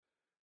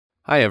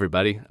Hi,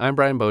 everybody. I'm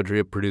Brian Beaudry,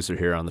 a producer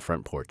here on the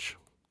Front Porch.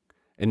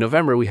 In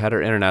November, we had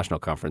our international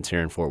conference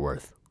here in Fort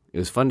Worth. It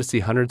was fun to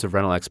see hundreds of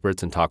rental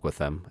experts and talk with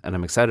them, and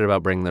I'm excited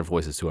about bringing their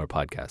voices to our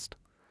podcast.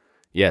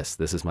 Yes,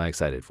 this is my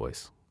excited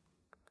voice.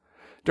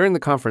 During the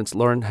conference,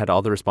 Lauren had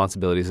all the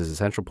responsibilities as a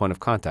central point of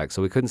contact,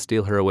 so we couldn't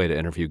steal her away to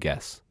interview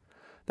guests.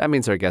 That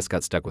means our guests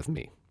got stuck with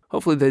me.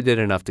 Hopefully they did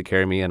enough to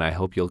carry me, and I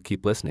hope you'll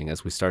keep listening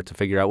as we start to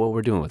figure out what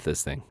we're doing with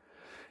this thing.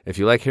 If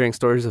you like hearing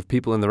stories of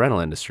people in the rental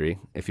industry,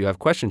 if you have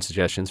question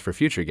suggestions for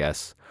future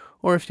guests,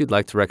 or if you'd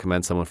like to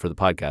recommend someone for the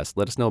podcast,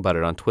 let us know about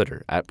it on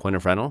Twitter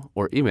 @PointOfRental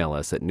or email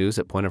us at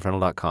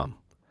news@pointofrental.com.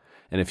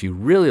 And if you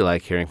really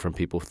like hearing from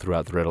people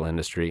throughout the rental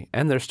industry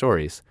and their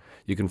stories,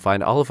 you can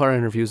find all of our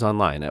interviews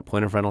online at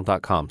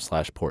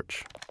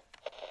pointofrental.com/porch.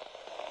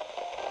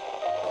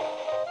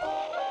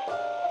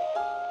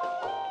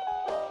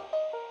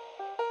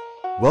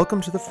 Welcome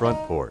to the Front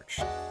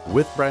Porch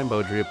With Brian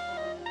Beaudry.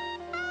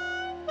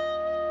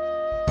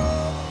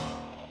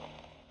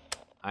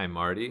 Hi,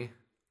 Marty.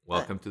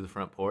 Welcome to the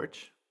Front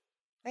Porch.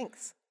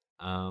 Thanks.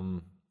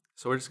 So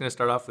we're just going to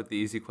start off with the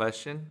easy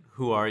question.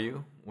 Who are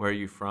you? Where are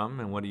you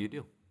from? And what do you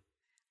do?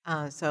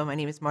 So my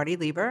name is Marty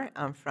Leber.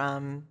 I'm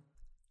from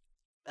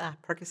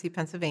Percy,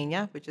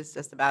 Pennsylvania, which is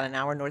just about an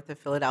hour north of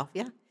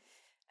Philadelphia.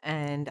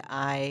 And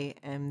I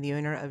am the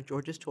owner of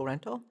George's Tool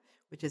Rental,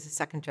 which is a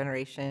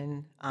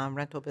second-generation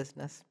rental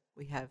business.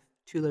 We have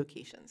 2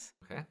 locations.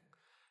 Okay.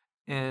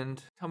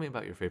 And tell me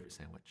about your favorite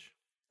sandwich.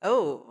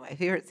 Oh, my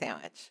favorite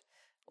sandwich.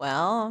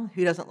 Well,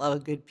 who doesn't love a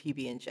good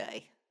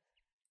PB&J?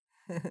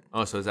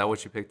 Oh, so is that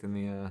what you picked in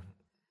the...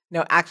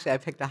 No, actually, I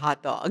picked a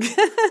hot dog.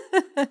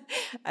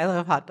 I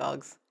love hot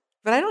dogs.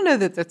 But I don't know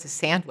that that's a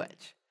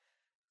sandwich.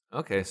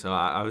 Okay, so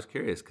I was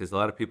curious because a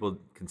lot of people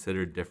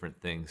consider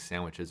different things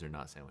sandwiches or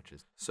not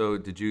sandwiches. So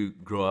did you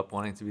grow up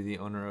wanting to be the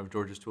owner of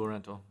George's Tool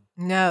Rental?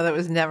 No, that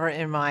was never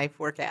in my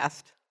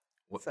forecast.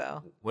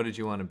 What did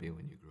you want to be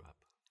when you grew up?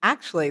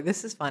 Actually,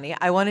 this is funny.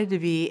 I wanted to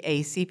be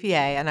a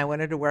CPA and I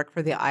wanted to work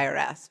for the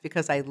IRS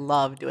because I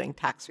love doing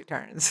tax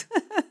returns.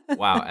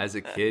 Wow, as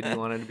a kid, you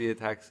wanted to be a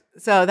tax...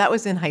 So that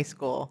was in high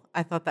school.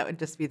 I thought that would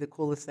just be the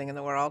coolest thing in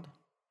the world.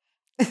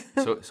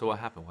 So what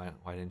happened?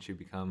 Why didn't you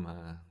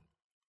become...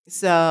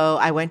 So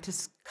I went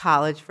to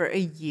college for a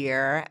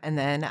year and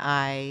then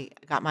I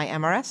got my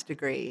MRS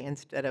degree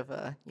instead of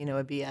a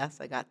BS.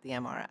 I got the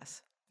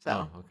MRS.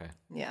 So, okay.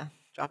 Yeah,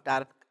 dropped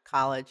out of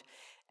college.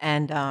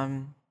 And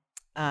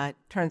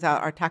turns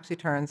out our tax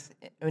returns,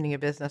 owning a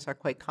business, are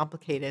quite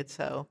complicated.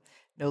 So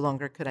no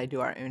longer could I do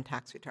our own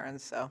tax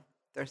returns. So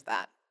there's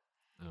that.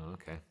 Oh,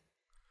 okay.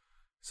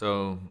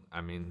 So,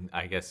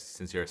 I guess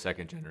since you're a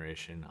second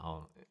generation,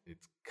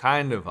 it's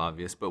kind of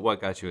obvious, but what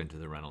got you into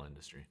the rental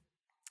industry?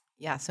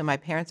 Yeah, so my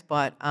parents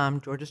bought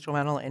George's Tool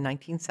Rental in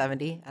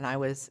 1970, and I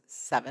was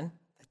 7.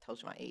 That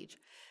tells you my age.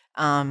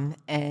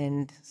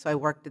 And so I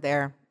worked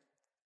there.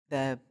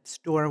 The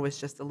store was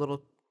just a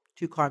little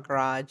 2-car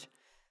garage,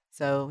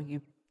 so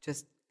you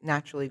just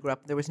naturally grew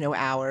up. There was no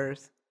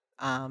hours.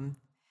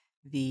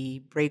 The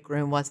break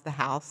room was the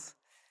house.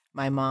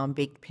 My mom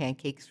baked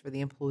pancakes for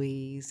the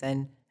employees,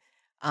 and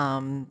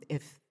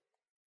if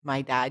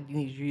my dad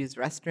needed to use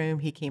the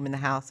restroom, he came in the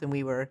house, and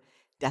we were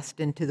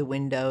destined to the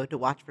window to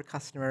watch for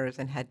customers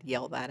and had to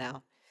yell that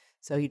out.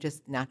 So you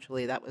just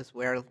naturally, that was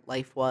where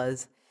life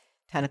was.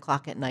 10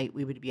 o'clock at night,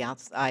 we would be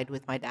outside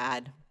with my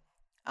dad,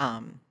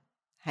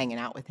 hanging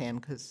out with him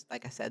because,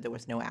 like I said, there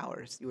was no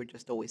hours. You were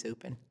just always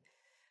open.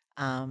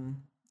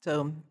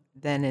 So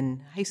then in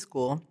high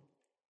school,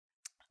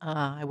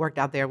 I worked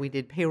out there. We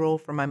did payroll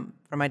for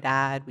my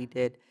dad. We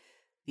did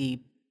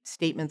the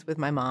statements with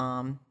my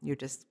mom. You're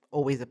just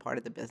always a part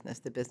of the business.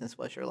 The business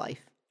was your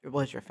life. It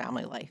was your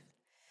family life.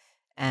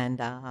 And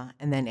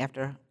then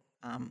after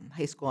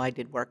high school, I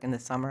did work in the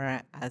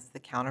summer as the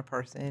counter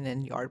person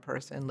and yard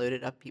person,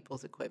 loaded up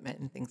people's equipment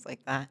and things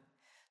like that.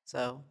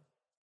 So,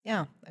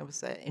 yeah, that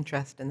was an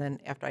interest. And then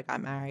after I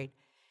got married,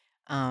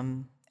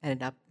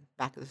 ended up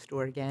back at the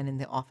store again in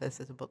the office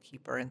as a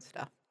bookkeeper and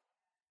stuff.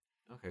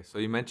 Okay, so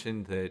you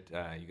mentioned that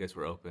you guys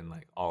were open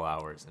like all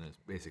hours, and it's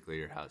basically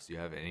your house. Do you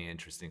have any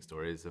interesting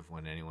stories of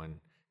when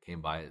anyone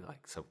came by at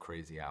like some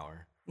crazy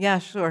hour? Yeah,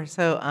 sure.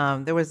 So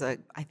there was I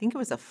think it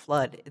was a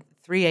flood at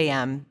 3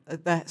 a.m.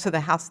 So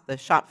the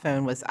shop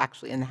phone was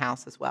actually in the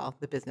house as well.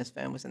 The business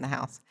phone was in the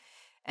house.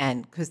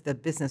 And because the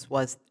business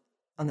was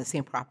on the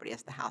same property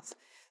as the house.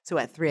 So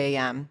at 3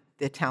 a.m.,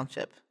 the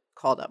township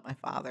called up my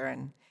father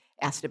and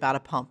asked about a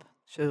pump.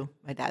 So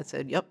my dad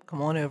said, yep,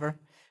 come on over.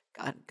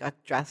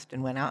 Got dressed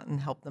and went out and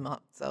helped them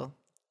up. So,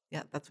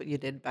 yeah, that's what you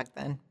did back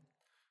then.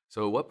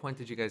 So at what point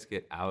did you guys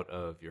get out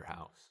of your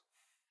house?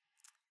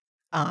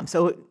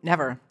 So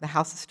never. The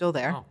house is still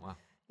there. Oh, wow.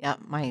 Yeah,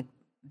 my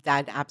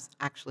dad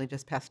actually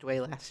just passed away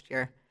last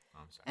year.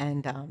 Oh, I'm sorry.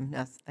 And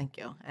yes, thank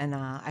you. And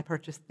I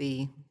purchased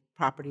the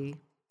property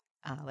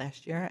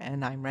last year,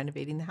 and I'm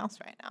renovating the house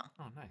right now.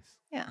 Oh, nice.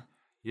 Yeah.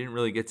 You didn't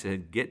really get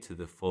to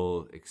the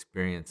full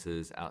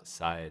experiences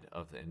outside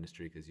of the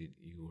industry because you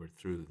were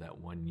through that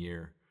 1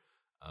 year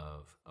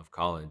of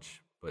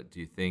college. But do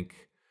you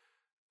think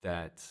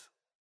that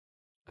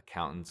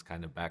accountant's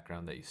kind of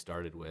background that you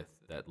started with,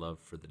 that love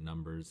for the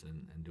numbers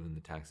and doing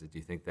the taxes, do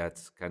you think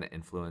that's kind of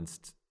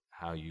influenced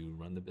how you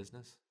run the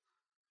business?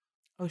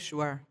 Oh,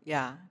 sure.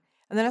 Yeah.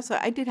 And then also,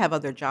 I did have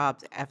other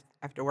jobs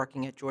after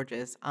working at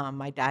George's.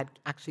 My dad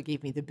actually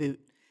gave me the boot.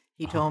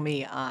 He Oh, told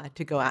me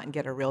to go out and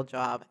get a real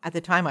job. At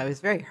the time, I was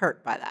very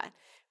hurt by that.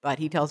 But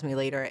he tells me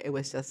later it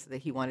was just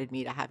that he wanted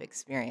me to have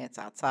experience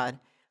outside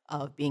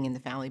of being in the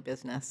family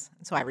business.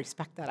 And so I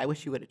respect that. I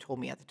wish he would have told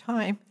me at the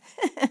time.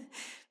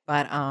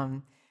 But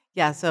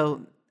yeah,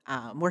 so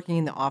working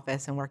in the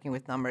office and working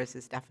with numbers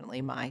is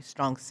definitely my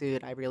strong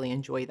suit. I really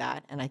enjoy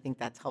that. And I think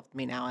that's helped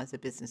me now as a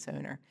business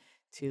owner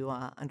to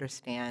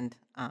understand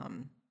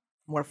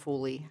more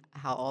fully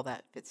how all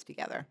that fits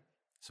together.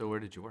 so where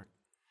did you work?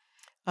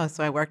 Oh,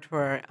 so I worked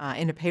for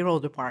in a payroll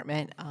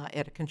department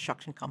at a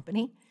construction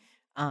company.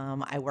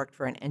 I worked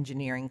for an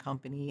engineering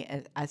company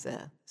as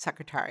a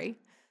secretary.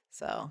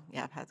 So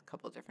yeah, I've had a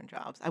couple of different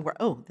jobs.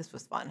 Oh, this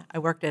was fun. I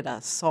worked at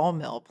a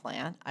sawmill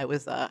plant.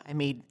 I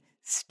made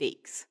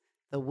steaks,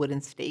 the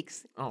wooden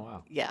steaks. Oh,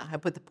 wow. Yeah, I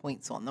put the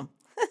points on them.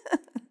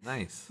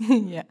 Nice.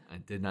 Yeah, I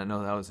did not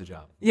know that was a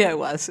job. yeah, it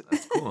was.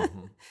 That's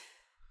cool.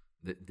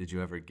 Did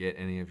you ever get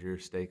any of your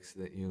steaks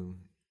that you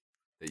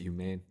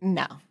made?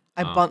 No,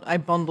 Oh, I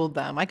bundled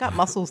them. I got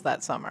mussels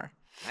that summer.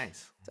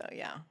 nice. So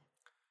yeah.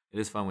 It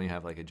is fun when you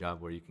have like a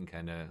job where you can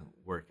kind of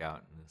work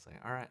out and it's like,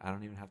 all right, I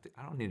don't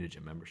need a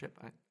gym membership.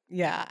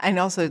 Yeah, and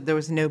also there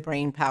was no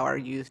brain power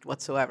used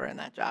whatsoever in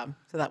that job,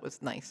 so that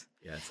was nice.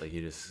 Yeah, it's like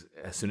you just,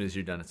 as soon as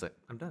you're done, it's like,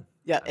 I'm done.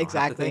 Yeah, I don't have to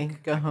exactly.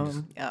 think. Go I can just,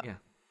 home. Yeah.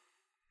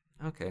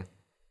 yeah. Okay.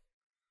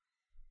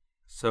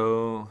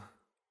 So,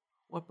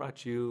 what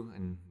brought you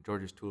and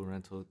George's Tool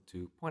Rental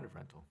to Point of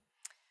Rental?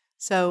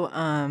 So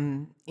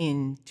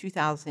in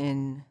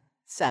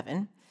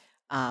 2007,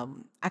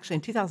 actually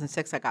in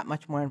 2006, I got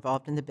much more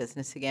involved in the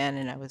business again,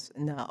 and I was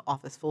in the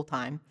office full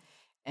time.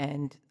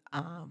 And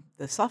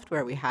the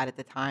software we had at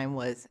the time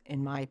was,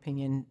 in my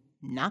opinion,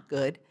 not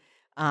good.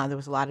 There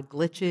was a lot of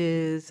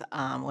glitches.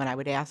 When I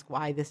would ask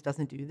why this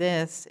doesn't do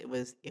this, it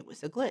was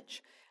a glitch.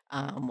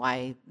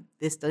 Why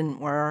this didn't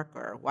work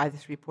or why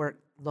this report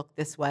looked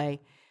this way.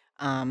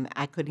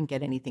 I couldn't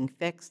get anything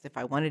fixed. If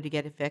I wanted to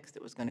get it fixed,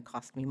 it was going to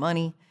cost me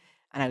money.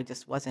 And I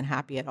just wasn't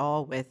happy at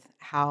all with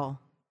how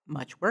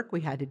much work we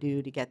had to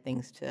do to get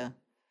things to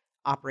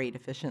operate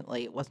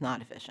efficiently. It was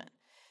not efficient.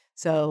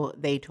 So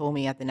they told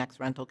me at the next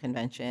rental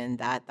convention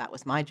that that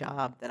was my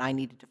job, that I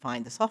needed to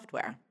find the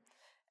software.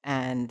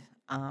 And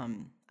I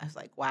was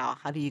like, wow,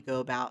 how do you go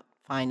about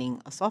finding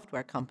a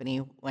software company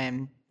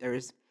when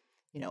there's,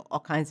 all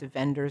kinds of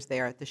vendors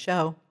there at the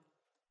show?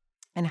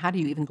 And how do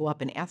you even go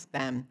up and ask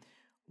them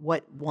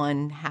what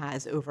one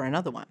has over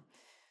another one?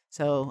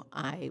 So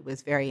I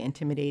was very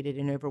intimidated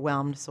and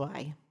overwhelmed, so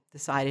I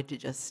decided to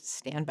just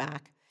stand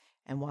back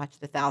and watch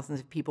the thousands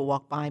of people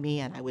walk by me,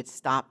 and I would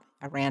stop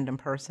a random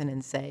person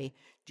and say,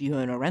 "Do you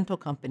own a rental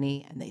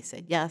company?" And they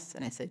said yes,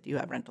 and I said, "Do you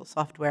have rental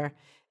software?"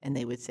 And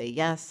they would say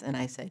yes, and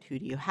I said, "Who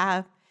do you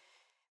have?"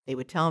 They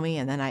would tell me,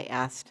 and then I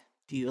asked,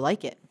 "Do you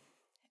like it?"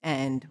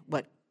 And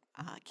what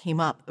came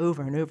up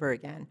over and over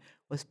again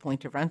was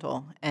Point of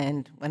Rental.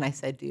 And when I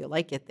said, "Do you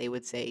like it?" they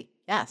would say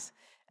yes.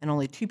 And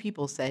only two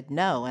people said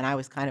no. And I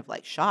was kind of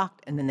like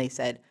shocked. And then they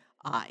said,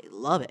 "I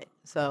love it."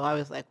 So I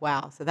was like,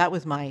 wow. So that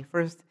was my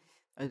first,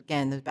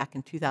 again, this was back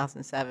in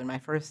 2007, my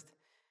first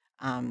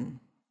um,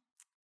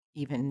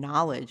 even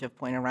knowledge of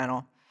Point of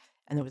Rental.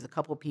 And there was a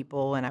couple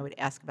people, and I would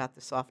ask about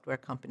the software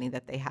company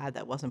that they had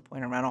that wasn't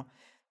Point of Rental.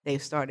 They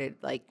started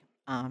like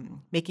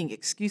making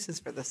excuses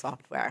for the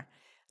software.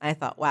 And I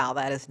thought, wow,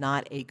 that is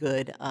not a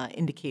good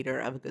indicator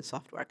of a good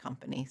software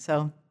company.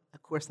 So,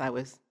 of course, I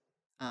was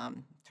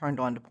turned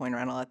on to Point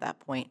Rental at that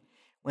point.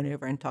 Went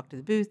over and talked to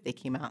the booth. They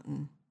came out,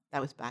 and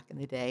that was back in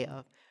the day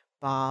of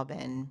Bob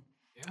and,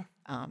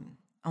 Yeah.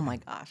 oh my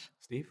gosh,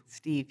 Steve?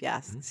 Steve,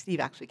 yes. Mm-hmm. Steve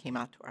actually came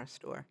out to our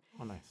store.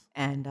 Oh, nice.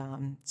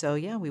 And so,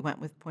 yeah, we went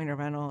with Point of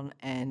Rental,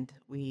 and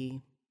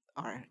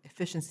our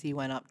efficiency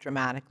went up Was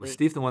dramatically.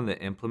 Steve the one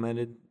that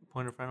implemented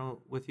Point of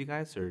Rental with you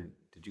guys, or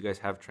did you guys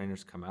have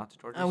trainers come out to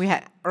George's? We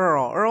had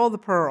Earl the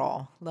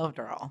Pearl. Loved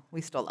Earl.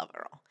 We still love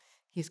Earl.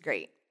 He's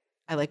great.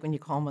 I like when you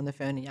call him on the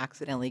phone and you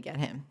accidentally get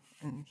him.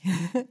 And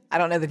I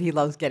don't know that he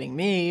loves getting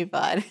me,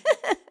 but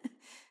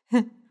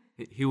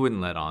He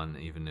wouldn't let on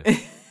even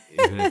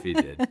if he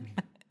did.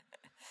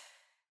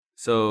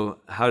 So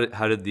how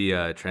did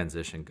the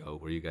transition go?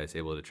 Were you guys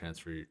able to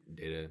transfer your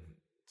data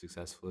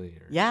successfully?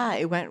 Or? yeah,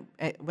 it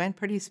went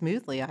pretty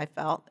smoothly, I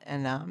felt.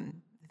 And I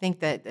think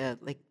that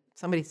like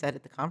somebody said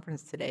at the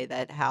conference today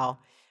that how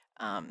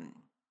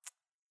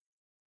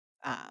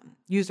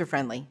user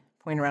friendly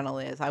Point of Rental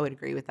is. I would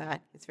agree with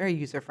that. It's very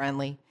user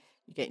friendly.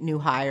 You get new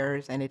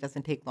hires, and it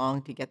doesn't take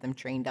long to get them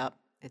trained up.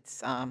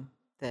 It's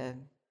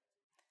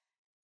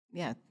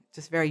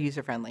just very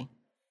user friendly.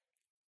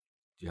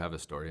 Do you have a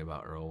story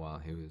about Earl while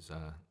he was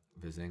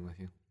visiting with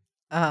you?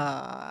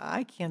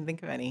 I can't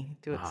think of any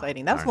too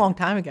exciting. That was a darn long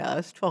time ago. That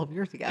was 12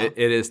 years ago. It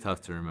is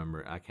tough to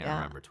remember. I can't Yeah.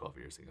 remember 12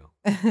 years ago.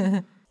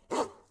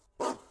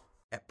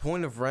 At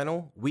Point of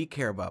Rental, we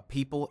care about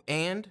people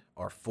and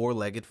our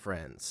four-legged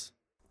friends.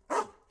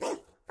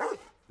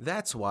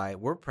 That's why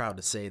we're proud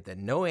to say that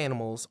no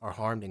animals are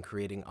harmed in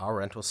creating our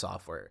rental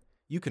software.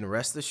 You can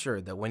rest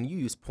assured that when you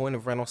use Point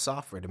of Rental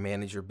software to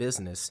manage your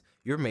business,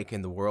 you're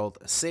making the world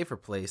a safer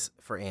place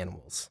for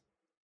animals.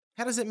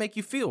 How does it make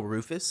you feel,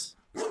 Rufus?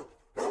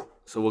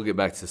 So we'll get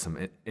back to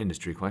some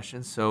industry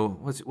questions. So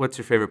what's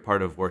your favorite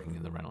part of working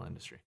in the rental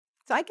industry?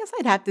 So I guess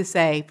I'd have to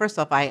say, first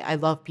off, I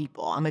love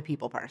people. I'm a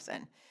people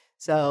person.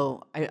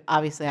 So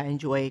obviously I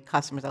enjoy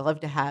customers. I love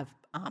to have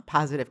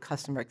positive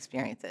customer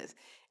experiences.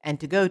 And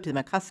to go to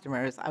my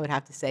customers, I would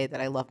have to say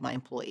that I love my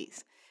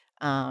employees.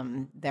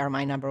 They're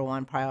my number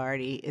one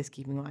priority is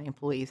keeping my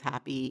employees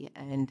happy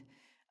and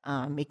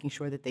making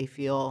sure that they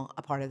feel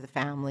a part of the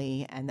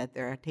family and that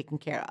they're taken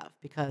care of.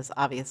 Because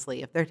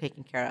obviously if they're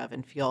taken care of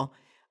and feel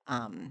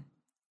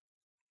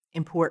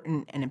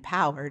important and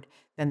empowered,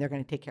 then they're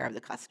going to take care of the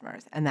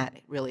customers. And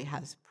that really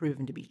has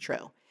proven to be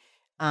true.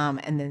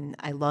 And then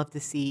I love to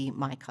see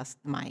my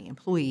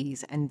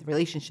employees and the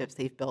relationships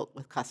they've built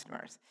with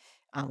customers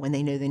when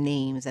they know the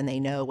names and they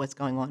know what's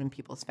going on in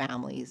people's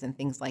families and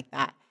things like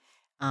that.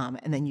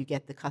 And then you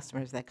get the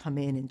customers that come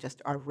in and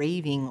just are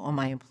raving on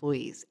my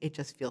employees. It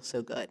just feels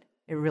so good.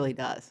 It really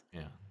does.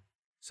 Yeah.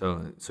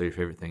 So your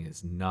favorite thing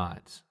is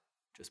not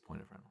just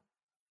Point of Rental.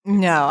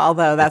 No,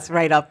 although that's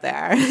right up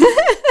there.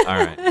 All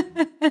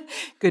right.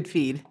 Good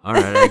feed. All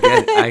right.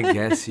 I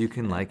guess you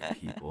can like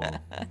people.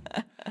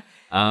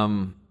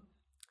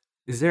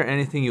 Is there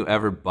anything you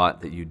ever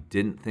bought that you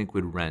didn't think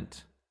would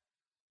rent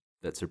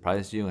that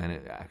surprised you and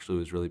it actually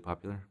was really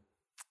popular?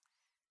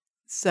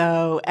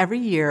 So every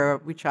year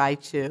we try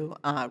to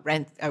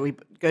rent, we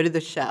go to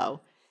the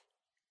show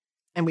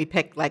and we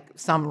pick like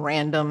some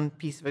random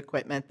piece of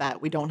equipment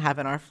that we don't have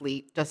in our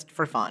fleet just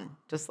for fun,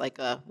 just like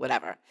a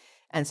whatever.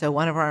 And so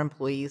one of our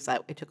employees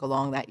that we took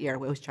along that year,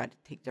 we always tried to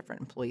take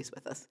different employees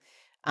with us.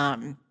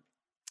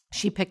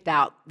 She picked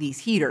out these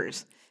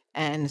heaters.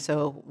 And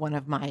so one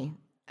of my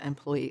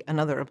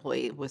another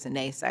employee was a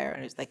naysayer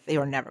and it's like, they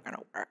were never going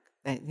to work.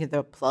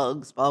 They're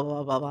plugs, blah,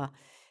 blah, blah, blah.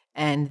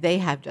 And they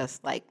have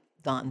just like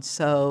done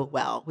so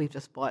well. We've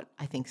just bought,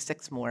 I think,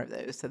 6 more of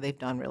those. So they've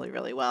done really,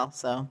 really well.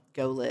 So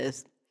go,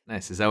 Liz.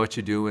 Nice. Is that what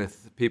you do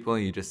with people?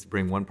 You just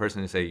bring one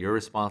person and say, you're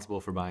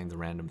responsible for buying the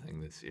random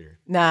thing this year?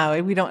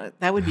 No, we don't.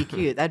 That would be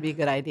cute. That'd be a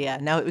good idea.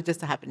 No, it would just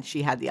happen.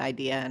 She had the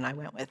idea and I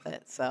went with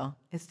it. So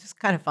it's just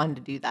kind of fun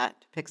to do that,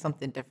 to pick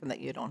something different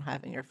that you don't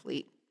have in your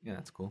fleet. Yeah,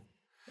 that's cool.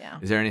 Yeah.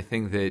 Is there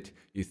anything that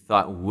you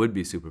thought would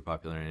be super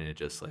popular and it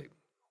just like,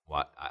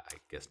 what? I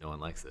guess no one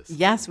likes this.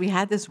 Yes, we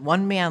had this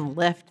one-man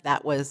lift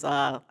that was,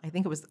 I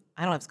think it was,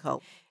 I don't know what it's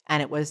called,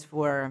 and it was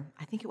for,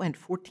 I think it went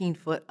 14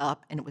 foot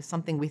up, and it was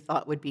something we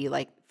thought would be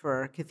like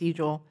for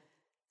cathedral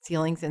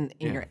ceilings in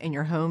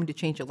your home to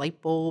change a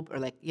light bulb or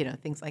like,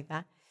 things like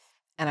that.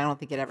 And I don't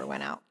think it ever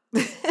went out.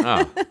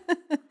 Oh.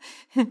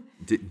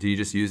 Do you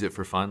just use it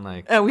for fun?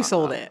 Like, we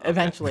sold it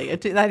eventually.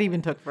 That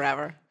even took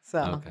forever. So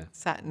Okay. it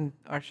sat in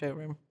our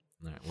showroom.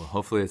 All right. Well,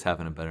 hopefully it's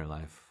having a better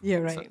life. Yeah,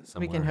 right.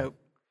 We can hope.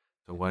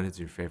 So what is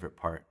your favorite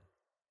part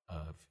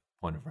of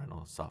Point of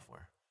Rental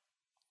software?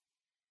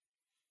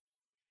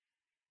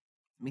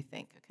 Let me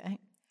think, okay?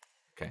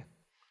 Okay.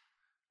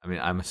 I mean,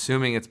 I'm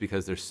assuming it's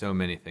because there's so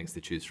many things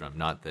to choose from,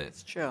 not that.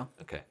 It's true.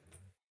 Okay.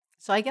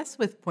 So I guess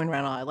with Point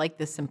Rental, I like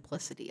the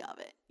simplicity of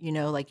it.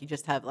 Like you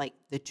just have like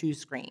the 2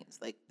 screens,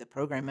 like the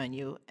program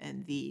menu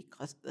and the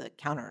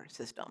counter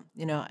system.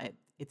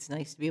 It's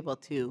nice to be able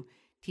to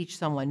teach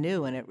someone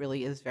new, and it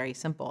really is very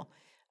simple.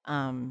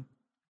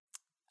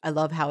 I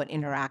love how it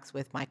interacts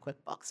with my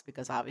QuickBooks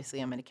because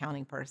obviously I'm an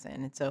accounting person,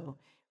 and so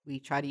we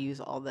try to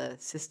use all the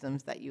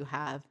systems that you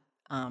have,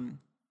 and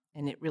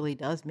it really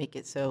does make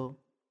it so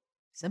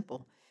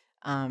simple.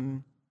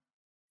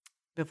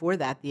 Before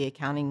that, the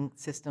accounting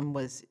system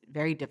was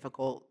very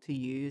difficult to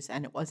use,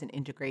 and it wasn't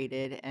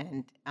integrated,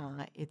 and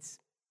it's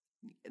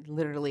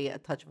literally a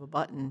touch of a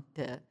button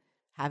to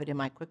have it in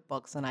my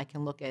QuickBooks, and I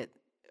can look at,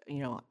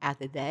 at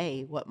the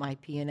day what my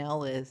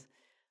P&L is,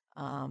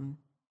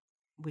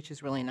 which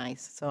is really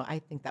nice. So I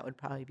think that would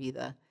probably be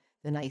the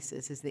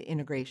nicest is the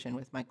integration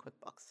with my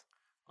QuickBooks.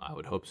 I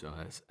would hope so.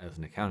 As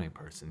an accounting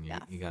person,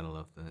 you gotta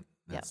love that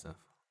Yep. stuff.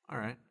 All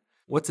right.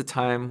 What's a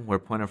time where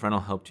Point of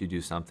Rental helped you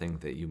do something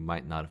that you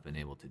might not have been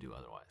able to do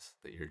otherwise?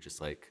 That you're just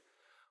like,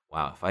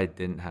 wow, if I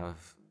didn't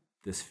have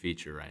this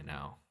feature right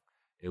now,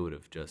 this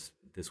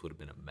would have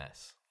been a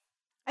mess.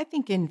 I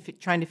think in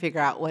trying to figure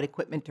out what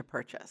equipment to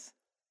purchase,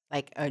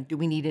 like do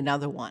we need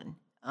another one?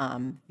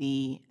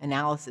 The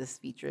analysis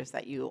features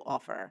that you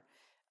offer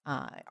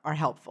are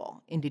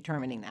helpful in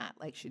determining that.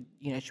 Like, should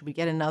we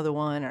get another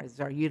one, or is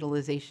our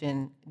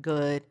utilization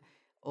good,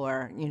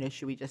 or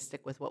should we just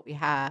stick with what we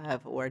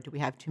have, or do we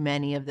have too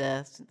many of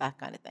this? That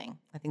kind of thing.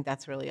 I think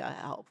that's really a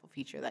helpful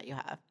feature that you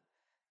have.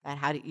 That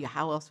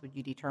how else would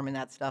you determine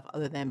that stuff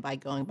other than by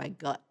going by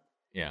gut?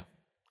 Yeah.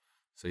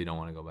 So you don't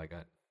want to go by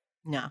gut?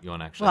 No. You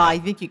want to actually? Well, I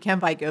think you can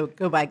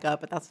go by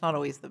gut, but that's not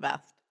always the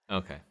best.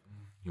 Okay.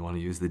 You want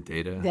to use the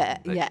data? Yeah,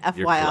 that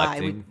you're FYI,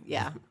 collecting?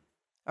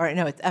 Or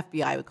no, it's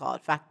FBI, we call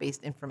it,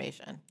 fact-based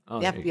information. Oh,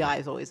 The there you go. FBI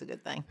is always a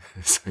good thing.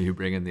 So you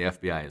bring in the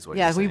FBI is what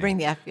Yeah, you're we saying. bring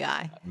the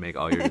FBI. Make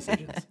all your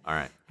decisions. All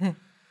right.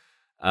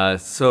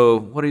 So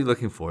what are you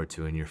looking forward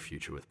to in your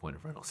future with Point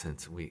of Rental?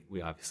 Since we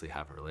obviously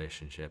have a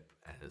relationship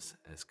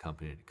as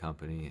company to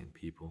company and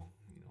people,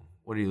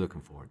 what are you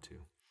looking forward to?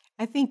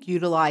 I think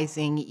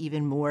utilizing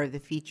even more of the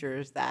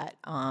features that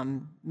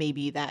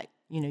maybe that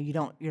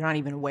you're not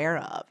even aware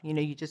of.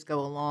 You just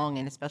go along,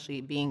 and especially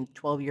being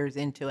 12 years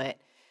into it,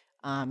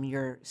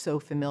 you're so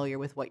familiar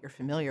with what you're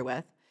familiar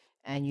with,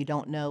 and you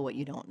don't know what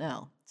you don't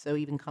know. So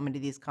even coming to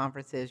these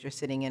conferences, you're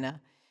sitting in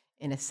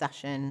a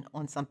session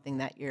on something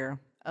that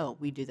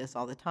we do this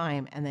all the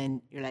time, and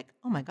then you're like,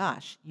 oh my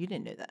gosh, you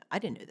didn't know that. I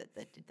didn't know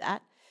that did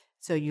that.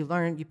 So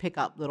you pick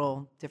up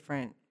little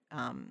different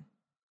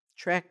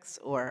tricks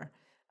or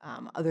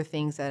other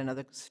things that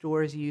another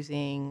store is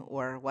using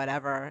or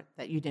whatever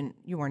that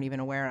you weren't even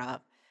aware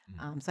of.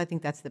 So I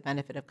think that's the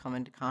benefit of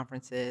coming to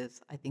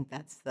conferences. I think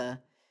that's the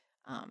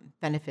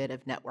benefit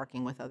of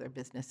networking with other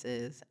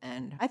businesses,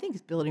 and I think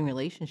it's building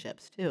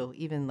relationships too.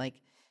 Even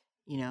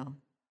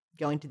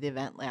going to the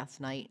event last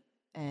night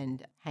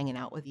and hanging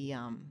out with the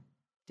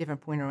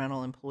different Point of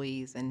Rental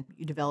employees, and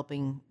you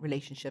developing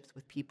relationships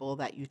with people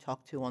that you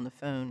talk to on the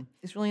phone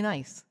is really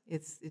nice.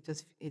 It's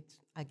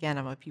again,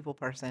 I'm a people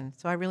person,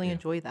 so I really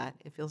enjoy that.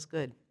 It feels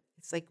good.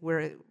 It's like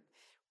we're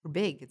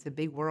big. It's a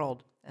big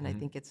world, and I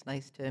think it's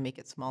nice to make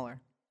it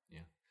smaller. Yeah.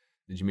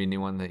 Did you meet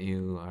anyone that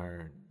you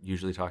are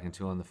usually talking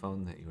to on the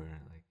phone that you were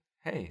like,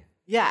 hey?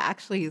 Yeah,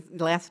 actually,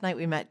 last night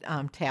we met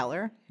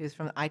Taylor, who's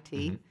from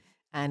IT,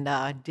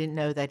 and didn't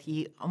know that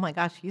oh my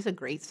gosh, he's a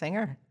great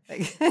singer.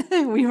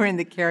 We were in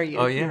the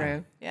karaoke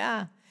room.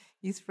 Yeah,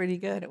 he's pretty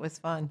good. It was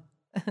fun.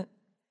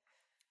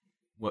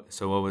 What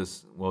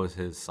was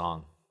his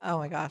song? Oh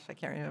my gosh, I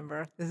can't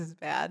remember. This is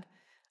bad.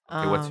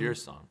 Okay, what's your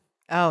song?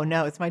 Oh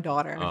no, it's my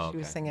daughter. Oh, She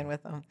was okay. singing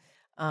with him.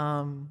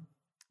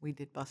 We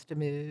did Bust a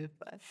Move,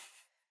 but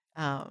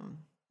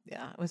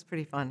yeah, it was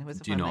pretty fun. It was.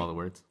 Do you know all the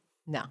words?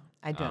 No,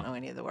 I don't know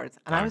any of the words.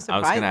 And Darn. I was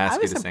surprised. I was going to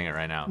ask you to sing it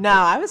right now. No,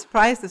 I was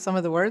surprised at some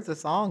of the words of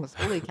songs.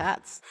 Holy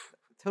cats.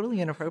 Totally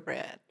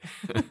inappropriate.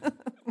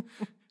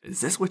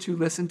 Is this what you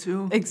listen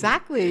to?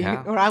 Exactly.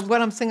 Yeah. Or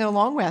what I'm singing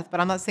along with, but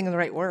I'm not singing the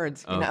right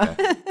words, you know?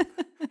 Okay.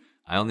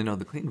 I only know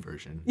the clean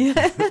version.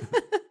 Yeah.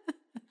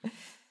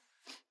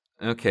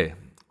 Okay.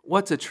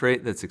 What's a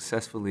trait that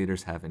successful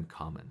leaders have in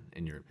common,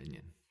 in your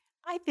opinion?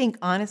 I think,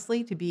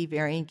 honestly, to be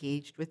very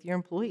engaged with your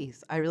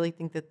employees. I really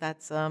think that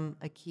that's a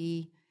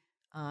key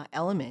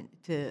element.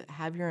 To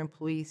have your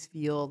employees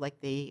feel like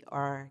they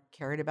are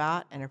cared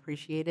about and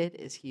appreciated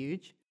is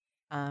huge.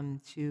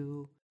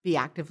 To be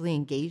actively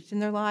engaged in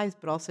their lives,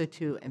 but also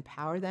to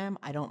empower them.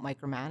 I don't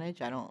micromanage.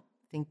 I don't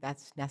think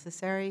that's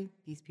necessary.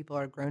 These people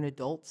are grown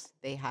adults.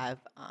 They have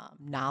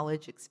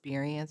knowledge,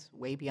 experience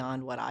way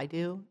beyond what I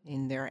do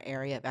in their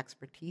area of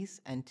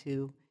expertise, and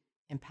to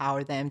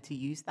empower them to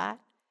use that,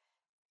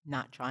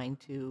 not trying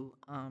to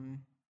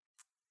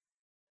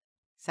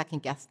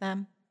second guess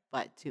them,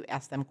 but to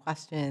ask them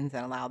questions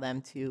and allow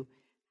them to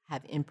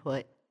have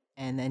input,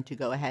 and then to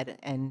go ahead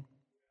and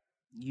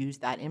use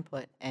that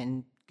input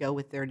and go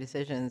with their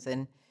decisions.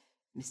 And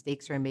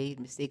mistakes are made.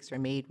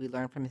 We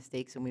learn from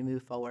mistakes and we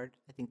move forward.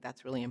 I think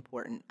that's really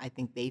important. I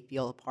think they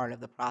feel a part of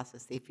the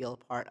process. They feel a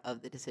part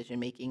of the decision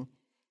making,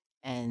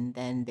 and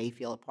then they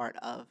feel a part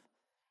of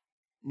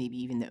maybe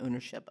even the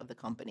ownership of the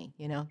company,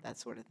 that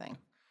sort of thing.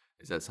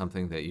 Is that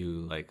something that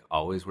you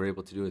always were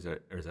able to do,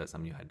 or is that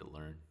something you had to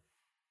learn?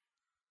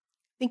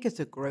 I think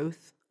it's a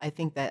growth. I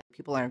think that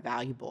people are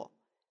invaluable.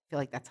 I feel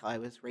like that's how I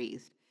was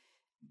raised,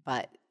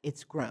 but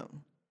it's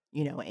grown,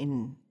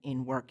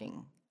 in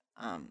working,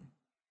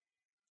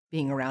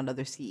 being around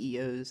other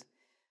CEOs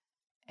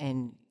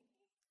and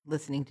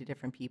listening to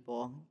different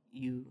people.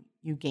 You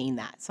gain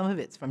that. Some of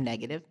it's from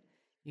negative.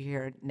 You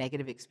hear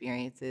negative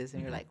experiences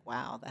and you're like,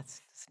 wow,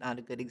 that's not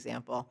a good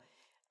example.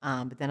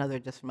 But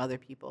then just from other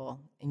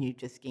people, and you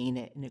just gain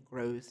it and it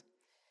grows.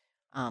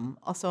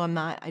 Also,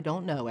 I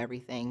don't know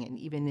everything. And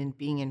even in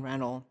being in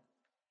rental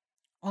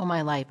all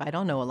my life, I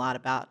don't know a lot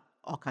about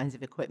all kinds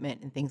of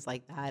equipment and things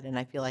like that. And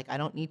I feel like I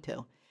don't need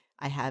to.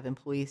 I have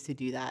employees to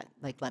do that.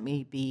 Let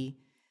me be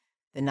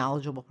the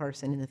knowledgeable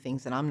person in the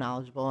things that I'm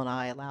knowledgeable, and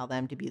I allow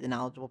them to be the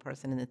knowledgeable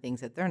person in the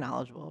things that they're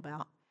knowledgeable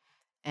about.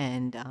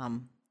 And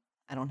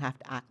I don't have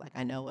to act like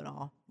I know it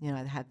all.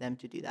 I have them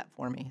to do that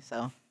for me.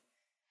 So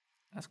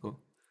that's cool.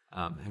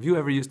 Have you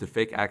ever used a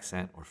fake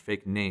accent or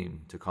fake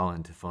name to call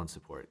into phone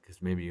support?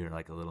 Because maybe you're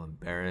a little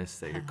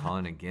embarrassed that you're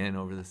calling again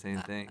over the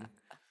same thing.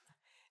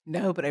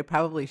 No, but I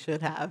probably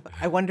should have.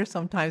 I wonder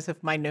sometimes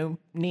if my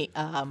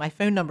my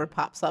phone number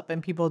pops up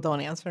and people don't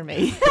answer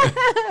me.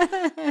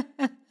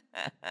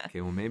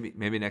 Okay, well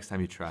maybe next time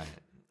you try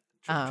it.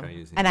 Try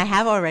using and it. I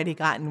have already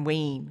gotten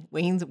Wayne.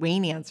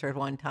 Wayne answered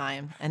one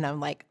time, and I'm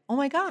like, oh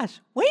my gosh,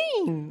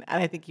 Wayne!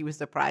 And I think he was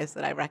surprised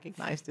that I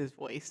recognized his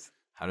voice.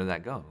 How did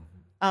that go?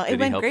 It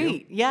went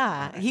great. You?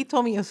 Yeah, he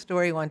told me a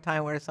story one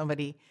time where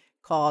somebody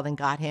called and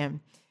got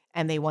him,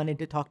 and they wanted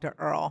to talk to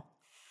Earl.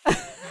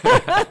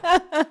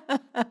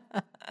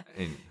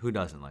 And who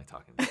doesn't like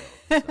talking to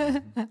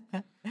girls?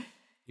 So.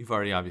 You've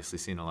already obviously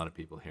seen a lot of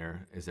people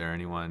here. Is there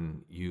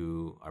anyone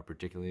you are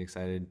particularly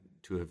excited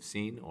to have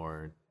seen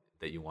or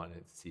that you want to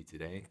see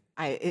today?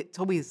 It's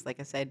always, like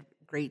I said,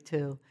 great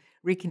to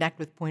reconnect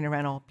with point of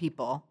rental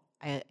people.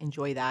 I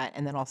enjoy that,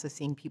 and then also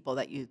seeing people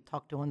that you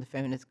talk to on the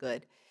phone is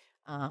good.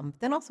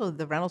 Then also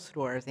the rental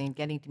stores and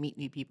getting to meet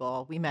new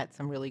people. We met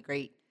some really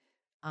great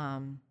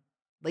um,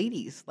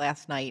 ladies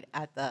last night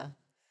at the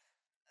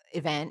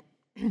event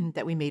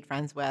that we made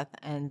friends with,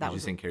 and that Did you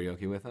was sing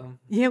karaoke with them?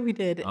 yeah, we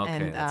did. Okay,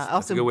 And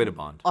that's a good way to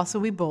bond. also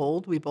we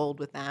bowled. We bowled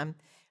with them.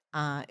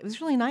 It was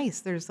really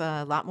nice. There's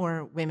a lot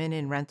more women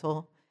in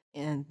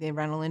the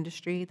rental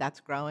industry. That's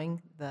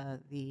growing.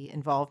 The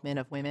involvement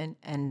of women,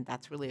 and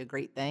that's really a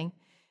great thing.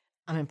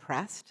 I'm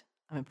impressed.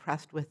 I'm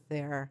impressed with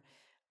their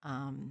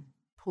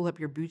pull up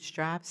your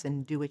bootstraps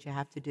and do what you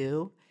have to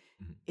do.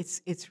 Mhm.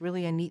 It's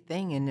really a neat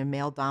thing in a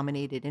male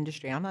dominated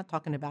industry. I'm not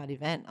talking about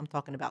event. I'm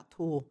talking about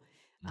tool.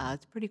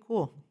 It's pretty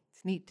cool.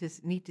 It's neat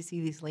to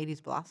see these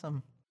ladies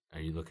blossom. Are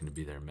you looking to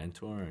be their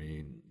mentor? Or are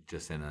you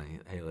just in a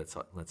hey,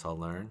 let's all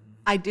learn?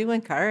 I do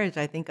encourage.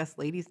 I think us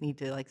ladies need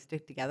to like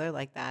stick together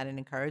like that and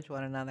encourage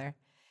one another.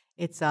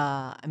 It's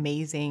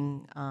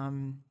amazing,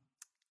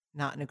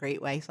 not in a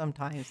great way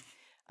sometimes.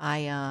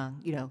 I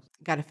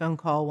got a phone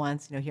call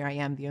once. Here I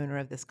am, the owner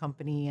of this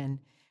company, and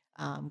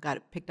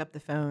picked up the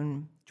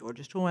phone,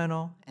 George's Tool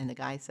Rental, and the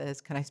guy says,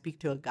 "Can I speak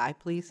to a guy,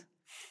 please?"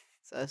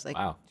 So I was like,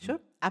 Wow. "Sure,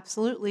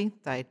 absolutely."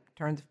 So I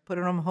put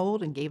it on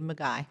hold, and gave him a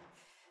guy.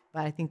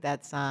 But I think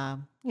that's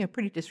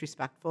pretty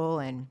disrespectful,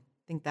 and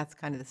I think that's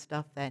kind of the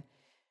stuff that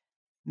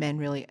men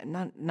really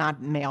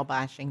not male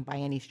bashing by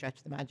any stretch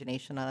of the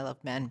imagination. I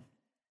love men,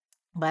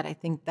 but I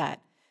think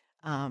that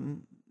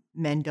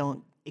men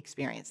don't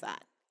experience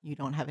that. You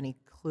don't have any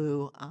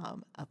clue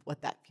of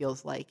what that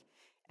feels like,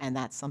 and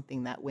that's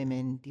something that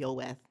women deal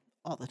with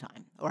all the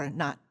time, or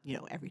not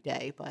every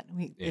day, but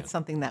Yeah. it's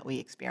something that we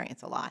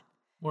experience a lot.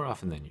 More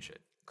often than you should.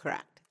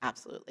 Correct,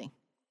 absolutely.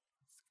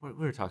 We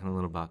were talking a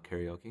little about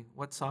karaoke.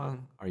 What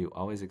song are you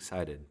always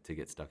excited to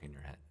get stuck in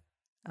your head?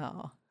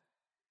 Oh,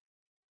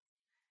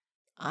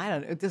 I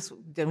don't know. Just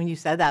when you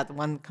said that, the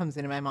one that comes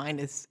into my mind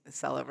is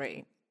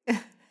 "Celebrate."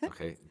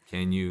 Okay,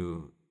 can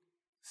you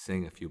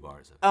sing a few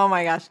bars of it? Oh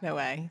my gosh, no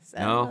way!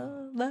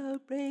 No?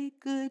 Celebrate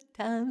good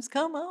times,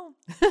 come on.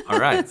 All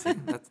right, see,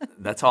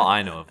 that's all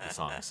I know of the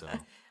song. So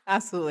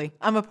Absolutely,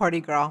 I'm a party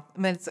girl. I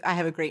mean, I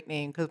have a great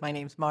name because my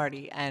name's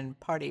Marty, and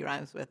party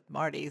rhymes with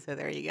Marty. So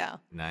there you go.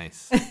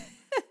 nice.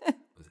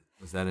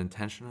 Was that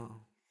intentional?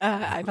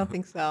 I don't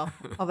think so,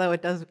 although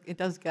it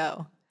does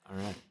go. All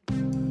right.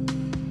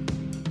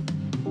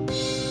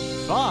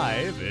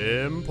 5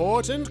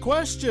 important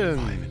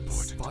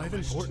questions. Five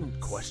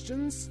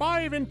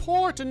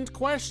important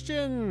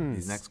questions.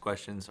 These next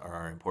questions are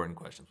our important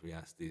questions. We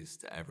ask these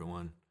to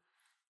everyone,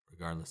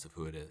 regardless of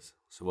who it is.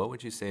 So, what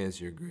would you say is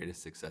your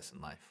greatest success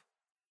in life?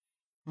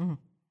 Mm.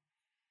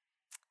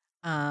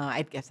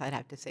 I guess I'd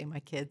have to say my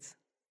kids.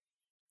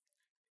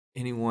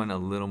 Anyone a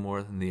little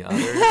more than the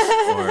others,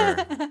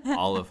 or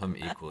all of them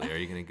equally? Are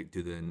you going to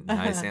do the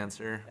nice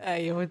answer?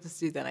 You would just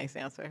do the nice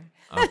answer.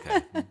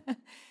 Okay.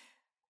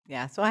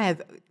 Yeah, so I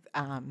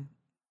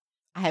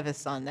have a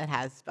son that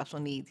has special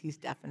needs. He's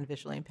deaf and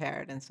visually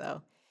impaired, and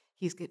so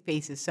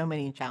faces so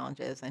many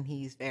challenges, and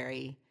he's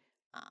very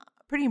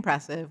pretty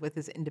impressive with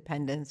his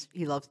independence.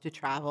 He loves to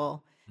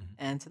travel,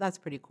 and so that's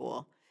pretty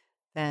cool.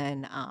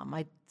 Then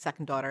my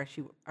second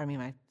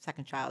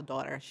child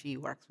daughter, she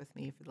works with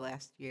me for the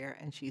last year,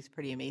 and she's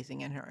pretty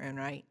amazing in her own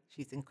right.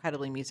 She's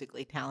incredibly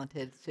musically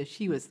talented, so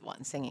she was the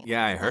one singing.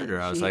 Yeah, I heard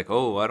her. I was like,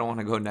 oh, I don't want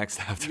to go next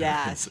after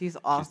Yeah, this. she's too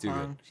good.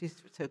 awesome. She's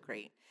so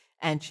great.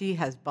 And she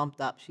has bumped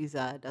up. She's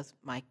does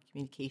my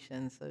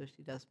communications, so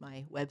she does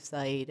my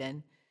website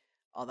and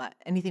all that,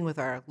 anything with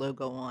our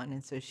logo on.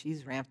 And so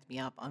she's ramped me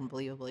up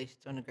unbelievably. She's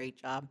doing a great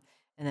job.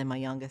 And then my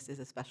youngest is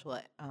a special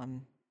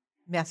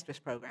master's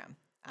program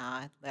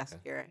last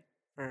year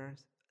for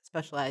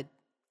special ed,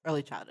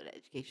 early childhood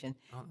education.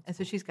 Oh, that's And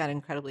so she's got an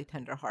incredibly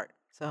tender heart.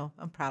 So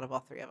I'm proud of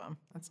all three of them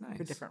That's nice.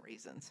 for different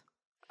reasons.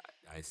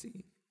 I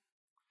see.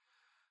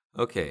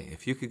 Okay,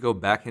 if you could go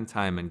back in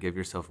time and give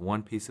yourself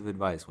one piece of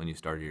advice when you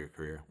started your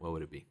career, what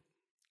would it be?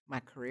 My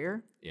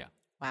career? Yeah.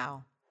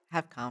 Wow.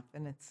 Have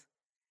confidence.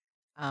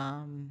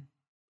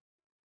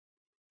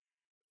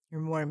 You're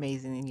more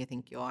amazing than you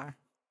think you are.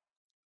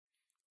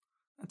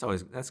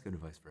 That's good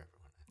advice for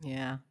everyone.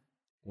 Yeah.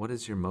 What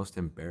is your most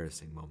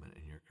embarrassing moment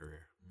in your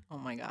career? Oh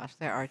my gosh,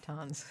 there are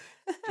tons.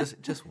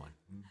 Just one.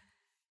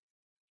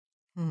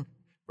 Hmm.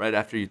 Right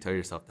after you tell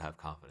yourself to have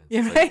confidence.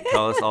 Yeah, It's like, right.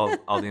 tell us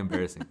all the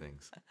embarrassing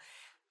things.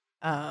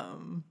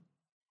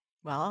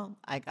 Well,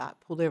 I got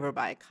pulled over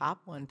by a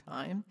cop one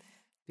time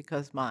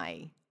because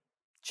my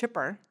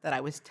chipper that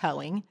I was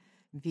towing,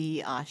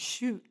 the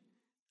chute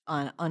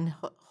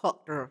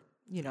unhooked, or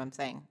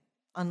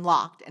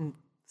unlocked and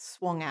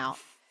swung out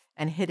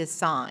and hit a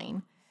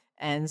sign.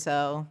 And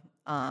so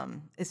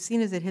as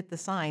soon as it hit the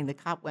sign, the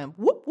cop went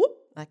whoop whoop.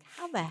 Like,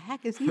 how the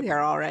heck is he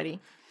there already?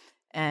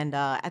 And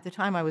at the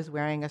time, I was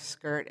wearing a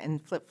skirt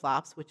and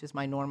flip-flops, which is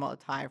my normal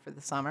attire for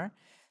the summer.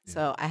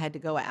 So I had to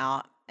go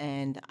out,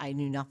 and I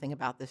knew nothing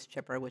about this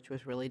chipper, which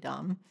was really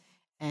dumb.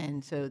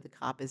 And so the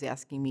cop is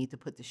asking me to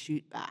put the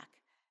chute back.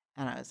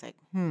 And I was like,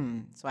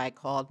 So I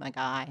called my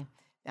guy.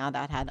 Found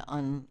out how to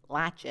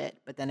unlatch it,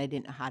 but then I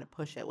didn't know how to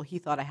push it. Well, he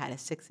thought I had a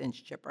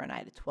 6-inch chipper, and I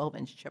had a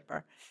 12-inch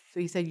chipper.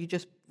 So he said, you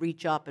just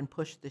reach up and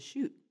push the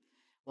chute.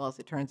 Well, as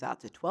it turns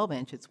out, it's a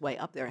 12-inch. It's way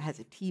up there. It has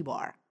a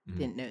T-bar.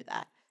 Didn't know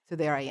that. So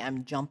there I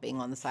am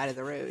jumping on the side of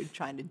the road,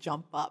 trying to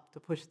jump up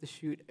to push the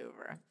chute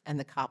over. And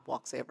the cop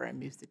walks over and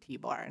moves the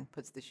T-bar and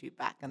puts the chute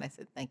back. And I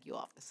said, thank you,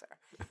 officer.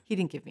 He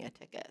didn't give me a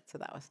ticket, so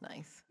that was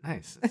nice.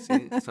 Nice.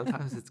 See,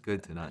 sometimes it's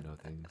good to not know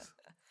things.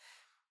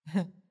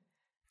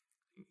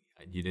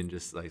 You didn't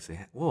just like say,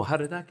 whoa, how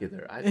did that get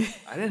there? I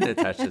didn't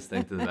attach this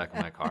thing to the back of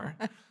my car.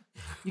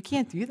 You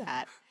can't do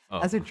that. Oh.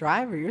 As a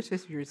driver, you're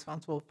supposed to be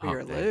responsible for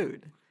your Okay.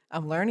 load.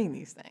 I'm learning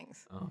these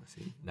things. Oh,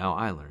 see, now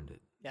I learned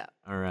it. Yeah.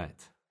 All right.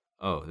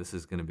 Oh, this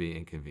is going to be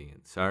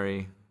inconvenient.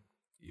 Sorry,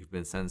 you've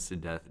been sentenced to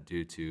death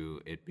due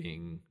to it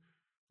being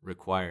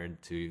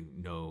required to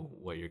know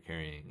what you're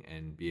carrying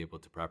and be able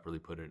to properly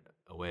put it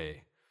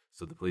away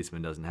so the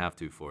policeman doesn't have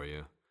to for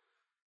you.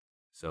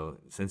 So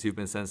since you've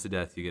been sentenced to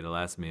death, you get a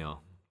last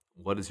meal.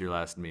 What is your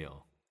last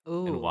meal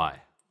and why?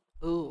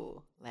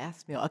 Ooh,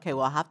 last meal. Okay,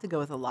 well, I'll have to go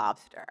with a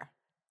lobster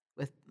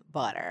with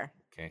butter.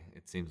 Okay,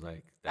 it seems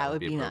like That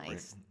would would be appropriate.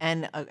 nice.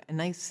 And a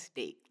nice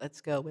steak.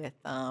 Let's go with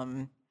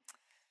a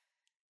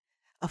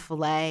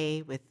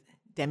filet with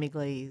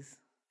demi-glaze.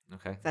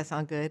 Okay. Does that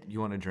sound good? You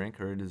want a drink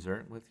or a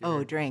dessert with your?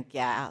 Oh, drink,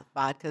 yeah.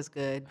 Vodka's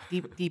good.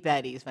 Deep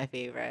Eddy's my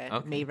favorite.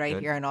 Okay, Made right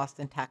good. here in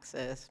Austin,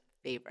 Texas.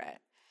 Favorite.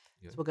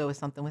 Good. So we'll go with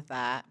something with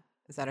that.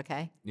 Is that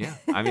okay? Yeah,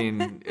 I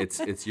mean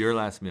it's your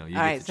last meal. You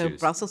All get right, to so choose.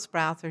 Brussels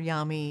sprouts are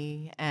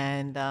yummy,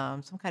 and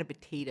some kind of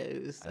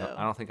potatoes. So.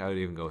 I don't think I would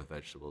even go with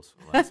vegetables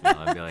for last meal.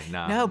 I'd be like,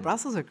 nah. No,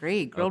 Brussels are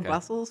great. Grilled Okay.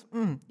 Brussels,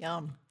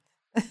 yum.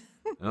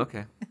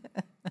 Okay.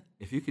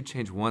 If you could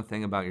change one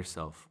thing about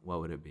yourself, what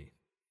would it be?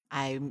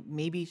 I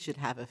maybe should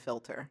have a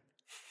filter.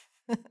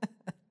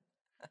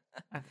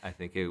 I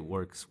think it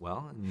works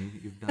well, and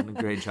you've done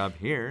a great job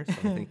here. So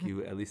I think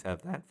you at least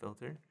have that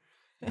filter.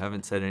 You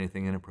haven't said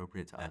anything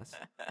inappropriate to us.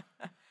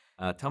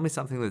 Tell me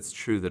something that's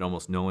true that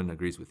almost no one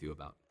agrees with you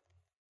about,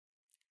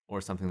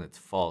 or something that's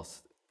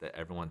false that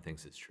everyone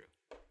thinks is true.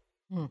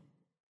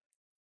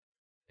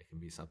 It can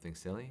be something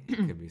silly. It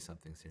can be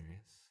something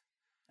serious.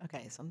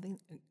 Okay, something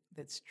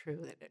that's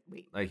true.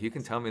 Wait. Like you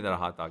can tell me that a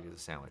hot dog is a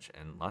sandwich,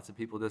 and lots of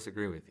people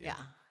disagree with you. Yeah.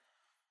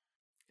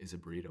 Is a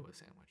burrito a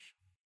sandwich?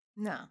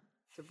 No,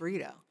 it's a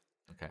burrito.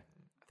 Okay.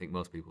 I think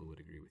most people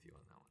would agree with you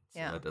on that one. So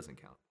Yeah. that doesn't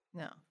count.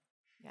 No.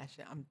 Yeah,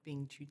 I'm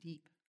being too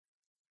deep.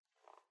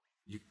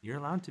 You're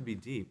allowed to be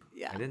deep.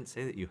 Yeah. I didn't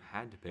say that you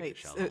had to pick a Wait,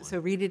 shallow one. so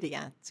read it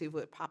again. See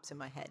what pops in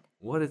my head.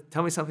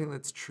 Tell me something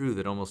that's true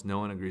that almost no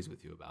one agrees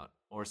with you about,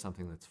 or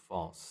something that's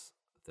false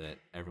that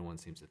everyone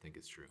seems to think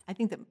is true. I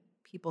think that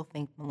people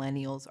think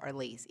millennials are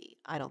lazy.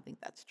 I don't think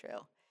that's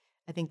true.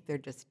 I think they're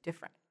just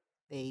different.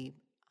 They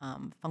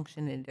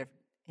function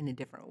in a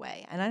different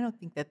way. And I don't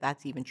think that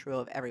that's even true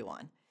of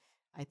everyone.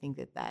 I think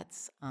that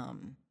that's,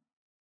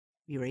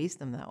 we raised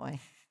them that way.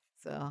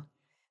 So I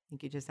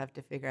think you just have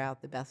to figure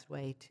out the best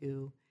way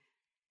to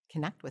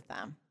connect with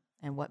them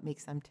and what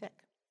makes them tick.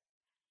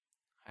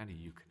 How do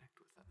you connect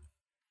with them?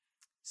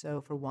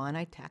 So for one,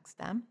 I text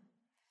them.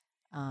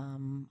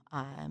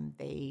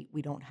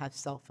 We don't have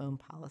cell phone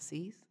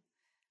policies.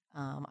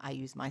 I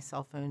use my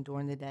cell phone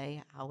during the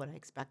day. How would I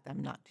expect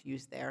them not to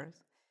use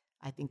theirs?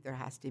 I think there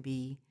has to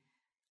be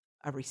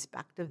a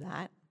respect of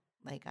that.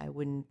 Like I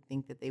wouldn't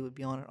think that they would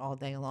be on it all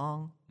day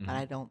long, but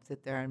I don't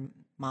sit there and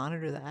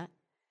monitor that.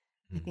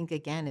 I think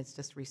again, it's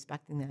just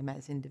respecting them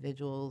as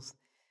individuals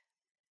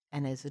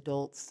and as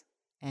adults,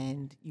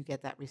 and you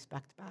get that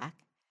respect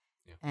back.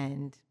 Yeah.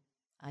 And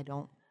I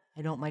don't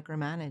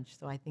micromanage,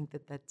 so I think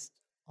that that's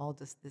all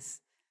just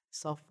this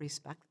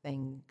self-respect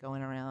thing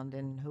going around,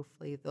 and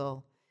hopefully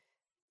they'll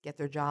get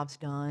their jobs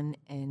done,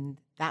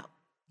 and that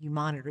you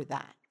monitor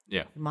that.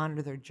 Yeah. You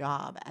monitor their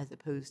job as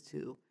opposed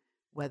to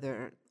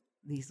whether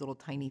these little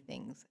tiny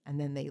things, and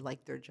then they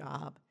like their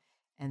job,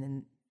 and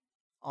then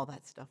all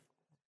that stuff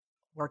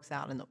works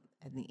out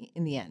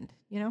in the end,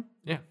 you know?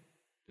 Yeah.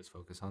 Just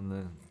focus on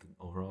the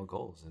overall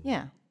goals. And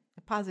Yeah.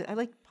 I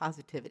like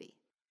positivity.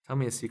 Tell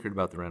me a secret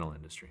about the rental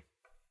industry.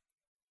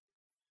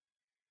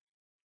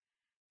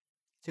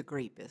 It's a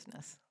great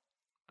business.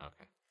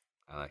 Okay.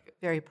 I like it.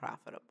 Very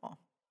profitable.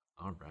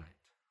 All right.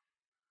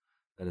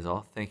 That is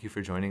all. Thank you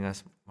for joining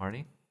us,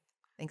 Marty.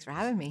 Thanks for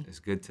having me. It's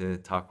good to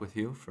talk with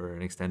you for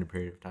an extended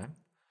period of time.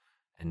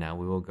 And now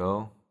we will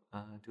go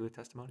do a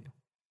testimonial.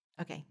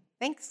 Okay.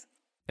 Thanks.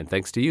 And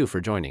thanks to you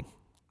for joining.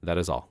 That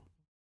is all.